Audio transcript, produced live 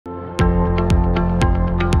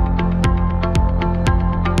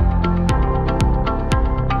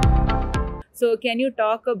So can you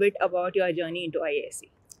talk a bit about your journey into IISc?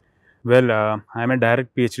 Well, I'm a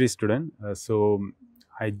direct PhD student. So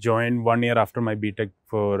I joined 1 year after my BTech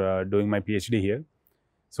for doing my PhD here.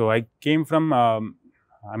 So I came from,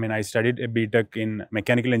 I studied a BTech in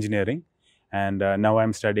mechanical engineering, and now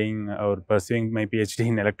I'm studying or pursuing my PhD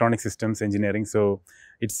in electronic systems engineering. So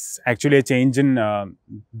it's actually a change in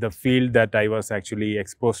the field that I was actually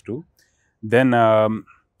exposed to. Then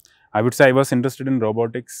I would say I was interested in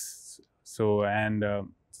robotics. So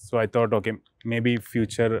I thought, okay, maybe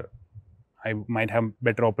future I might have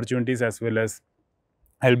better opportunities, as well as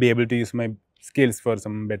I'll be able to use my skills for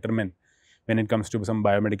some betterment when it comes to some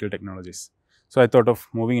biomedical technologies. So I thought of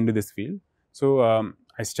moving into this field. So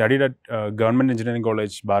I studied at Government Engineering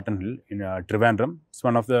College, Barton Hill in Trivandrum. It's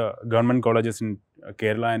one of the government colleges in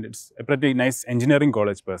Kerala, and it's a pretty nice engineering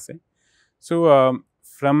college per se. So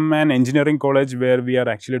from an engineering college where we are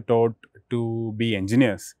actually taught to be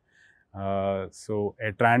engineers, so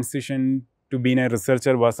a transition to being a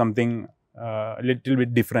researcher was something a little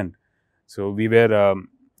bit different. So we were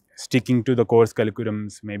sticking to the course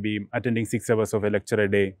curriculums, maybe attending 6 hours of a lecture a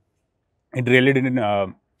day. It really didn't,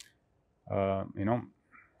 you know,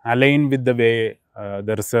 align with the way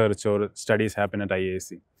the research or studies happen at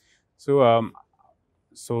IISc. So,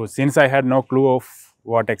 so since I had no clue of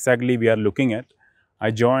what exactly we are looking at,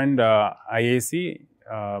 I joined IISc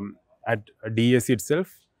at DESE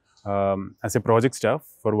itself as a project staff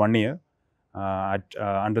for 1 year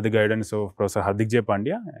under the guidance of Professor Hardik J.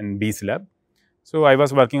 Pandya and DESE lab. So I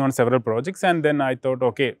was working on several projects, and then I thought,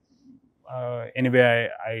 okay, anyway,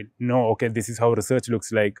 I know, okay, this is how research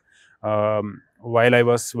looks like. While I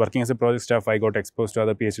was working as a project staff, I got exposed to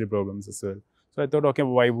other PhD programs as well. So I thought, okay,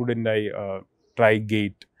 why wouldn't I try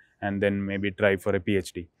GATE and then maybe try for a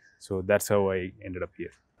PhD? So that's how I ended up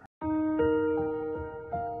here.